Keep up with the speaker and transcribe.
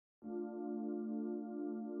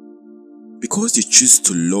Because you choose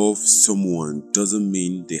to love someone doesn't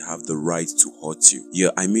mean they have the right to hurt you. Yeah,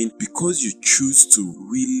 I mean, because you choose to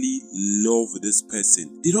really love this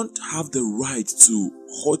person, they don't have the right to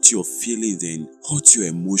hurt your feelings and hurt your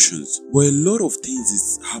emotions. But a lot of things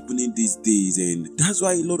is happening these days, and that's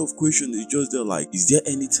why a lot of questions is just there like, is there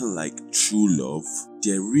anything like true love?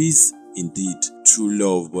 There is indeed true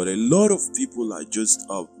love, but a lot of people are just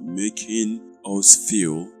making us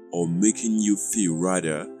feel, or making you feel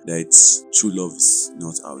rather, that true love is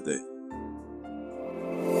not out there.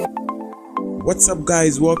 What's up,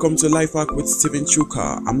 guys? Welcome to Life Hack with Steven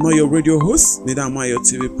Chuka. I'm not your radio host, neither am I your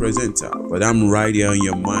TV presenter, but I'm right here in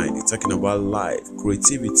your mind, talking about life,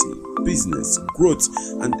 creativity, business, growth,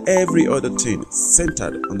 and every other thing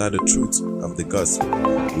centered under the truth of the gospel.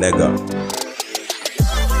 Let go.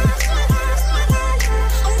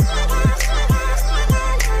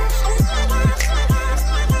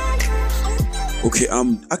 Okay,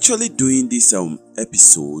 I'm actually doing this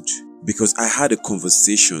episode because I had a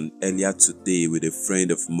conversation earlier today with a friend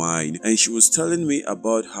of mine, and she was telling me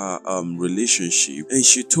about her relationship, and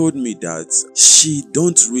she told me that she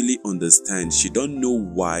don't really understand. She don't know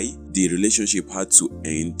why the relationship had to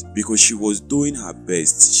end, because she was doing her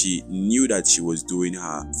best. She knew that she was doing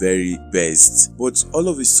her very best, but all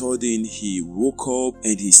of a sudden he woke up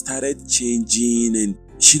and he started changing, and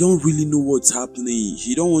she don't really know what's happening.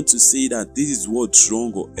 He don't want to say that this is what's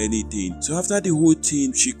wrong or anything. So after the whole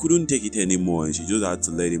thing, she couldn't take it anymore, and she just had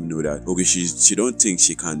to let him know that okay, she don't think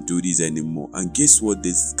she can do this anymore. And guess what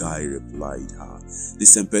this guy replied her? The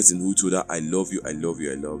same person who told her, I love you, I love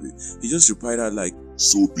you, I love you. He just replied her like,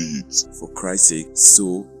 so be it. For Christ's sake,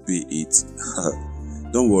 so be it.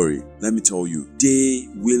 Don't worry, let me tell you, they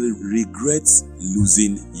will regret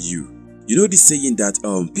losing you. You know this saying that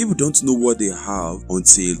people don't know what they have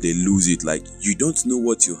until they lose it. Like, you don't know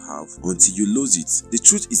what you have until you lose it. The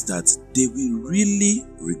truth is that they will really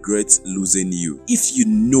regret losing you. If you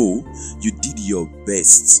know you did your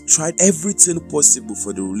best, tried everything possible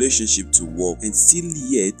for the relationship to work, and still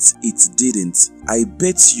yet it didn't, I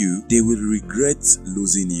bet you they will regret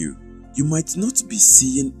losing you. You might not be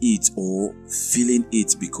seeing it or feeling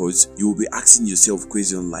it, because you will be asking yourself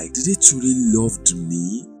questions like, did they truly love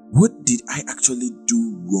me? What did I actually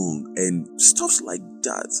do wrong? And stuff like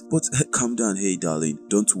that. But calm down, hey darling,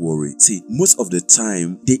 don't worry. See, most of the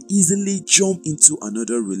time, they easily jump into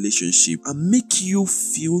another relationship and make you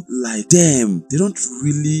feel like, damn, they don't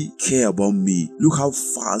really care about me. Look how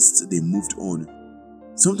fast they moved on.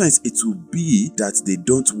 Sometimes it will be that they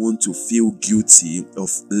don't want to feel guilty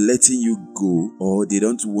of letting you go, or they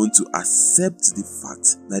don't want to accept the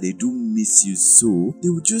fact that they do miss you, so they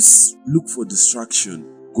will just look for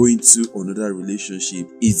distraction, go into another relationship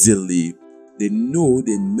easily. They know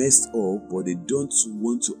they messed up, but they don't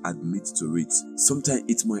want to admit to it. Sometimes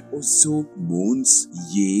it might also months,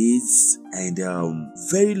 years, and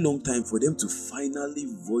very long time for them to finally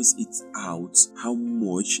voice it out how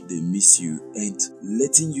much they miss you, and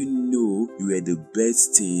letting you know you were the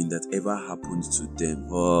best thing that ever happened to them.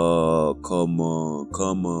 Oh, come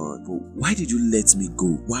on. But why did you let me go?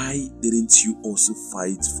 Why didn't you also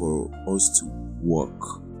fight for us to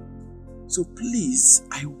work? So please,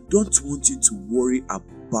 I don't want you to worry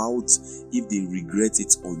about if they regret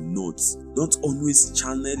it or not. Don't always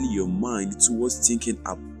channel your mind towards thinking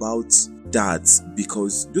about that,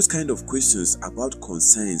 because those kind of questions about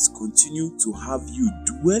concerns continue to have you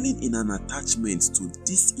dwelling in an attachment to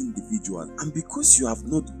this individual. And because you have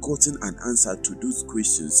not gotten an answer to those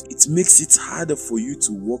questions, it makes it harder for you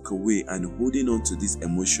to walk away and holding on to this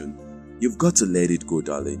emotion. You've got to let it go,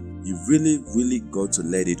 darling. You've really got to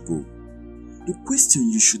let it go. The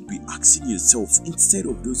question you should be asking yourself instead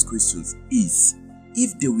of those questions is,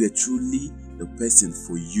 if they were truly the person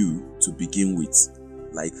for you to begin with.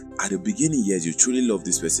 Like, at the beginning, yes, you truly love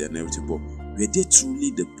this person and everything, but were they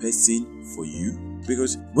truly the person for you?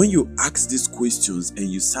 Because when you ask these questions and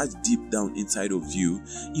you search deep down inside of you,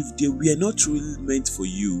 if they were not truly meant for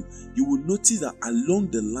you, you will notice that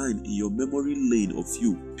along the line in your memory lane of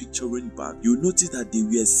you picturing back, you will notice that there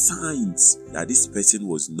were signs that this person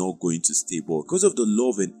was not going to stay. But because of the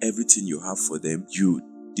love and everything you have for them, you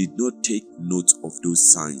did not take note of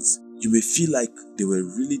those signs. You may feel like they were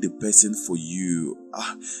really the person for you.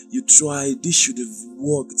 You tried, this should have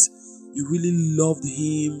worked. You really loved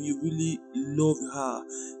him, you really loved her.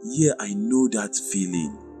 Yeah, I know that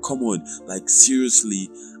feeling. Come on, like seriously,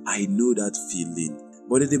 I know that feeling.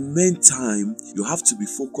 But in the meantime, you have to be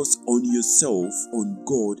focused on yourself, on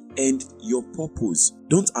God, and your purpose.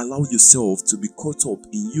 Don't allow yourself to be caught up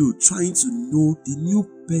in you trying to know the new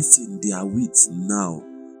person they are with now.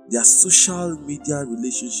 Their social media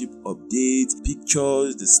relationship updates,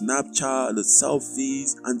 pictures, the Snapchat, the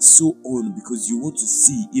selfies, and so on, because you want to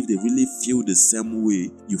see if they really feel the same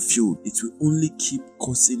way you feel. It will only keep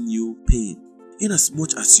causing you pain. In as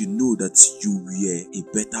much as you know that you were a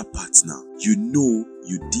better partner, you know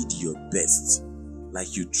you did your best.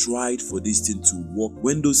 Like you tried for this thing to work.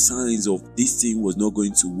 When those signs of this thing was not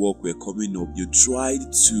going to work were coming up, you tried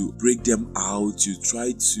to break them out. You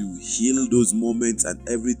tried to heal those moments and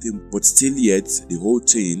everything. But still yet, the whole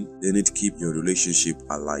thing didn't keep your relationship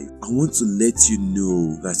alive. I want to let you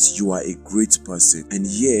know that you are a great person. And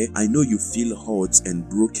yeah, I know you feel hurt and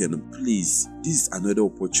broken. Please, this is another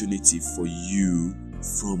opportunity for you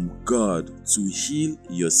from God to heal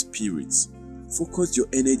your spirit. Focus your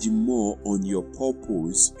energy more on your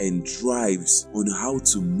purpose and drives on how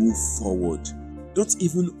to move forward. Don't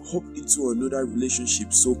even hop into another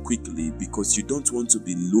relationship so quickly because you don't want to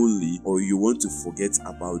be lonely or you want to forget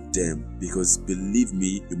about them, because believe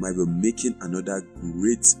me, you might be making another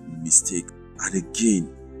great mistake. And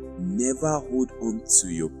again, never hold on to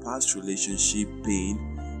your past relationship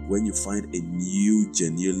pain when you find a new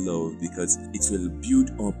genuine love, because it will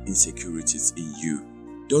build up insecurities in you.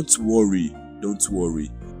 Don't worry.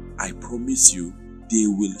 I promise you, they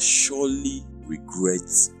will surely regret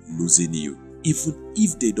losing you. Even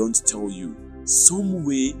if they don't tell you, some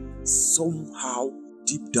way, somehow,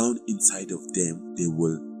 deep down inside of them, they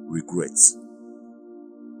will regret.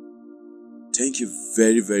 Thank you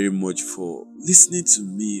very, very much for listening to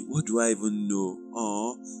me. What do I even know?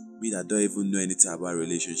 Me that don't even know anything about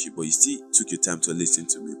relationship, but you still took your time to listen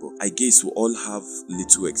to me. But I guess we all have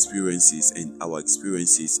little experiences, and our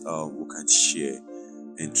experiences we can share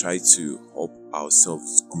and try to help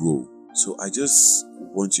ourselves grow. So I just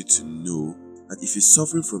want you to know that if you're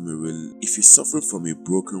suffering from a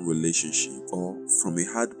broken relationship or from a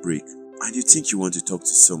heartbreak, and you think you want to talk to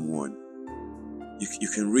someone, you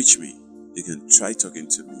can reach me. You can try talking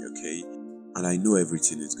to me, okay? And I know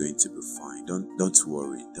everything is going to be fine. Don't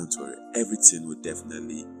worry. Everything will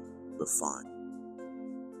definitely be fine.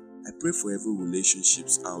 I pray for every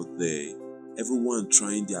relationships out there, everyone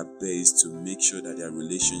trying their best to make sure that their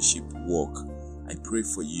relationship work. I pray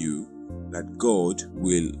for you that God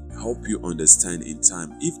will help you understand in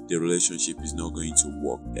time if the relationship is not going to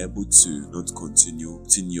work, able to not continue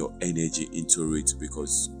putting your energy into it,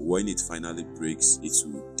 because when it finally breaks, it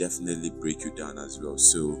will definitely break you down as well.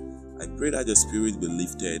 So I pray that your spirit be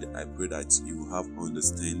lifted. I pray that you will have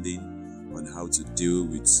understanding on how to deal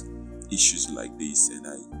with issues like this, and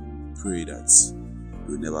I pray that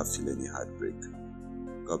you will never feel any heartbreak.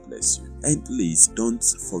 God bless you. And please don't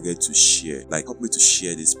forget to share. Help me to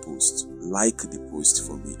share this post. Like the post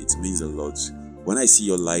for me. It means a lot. When I see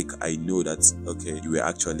your like, I know that, okay, you were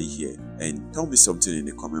actually here. And tell me something in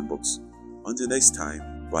the comment box. Until next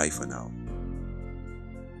time, bye for now.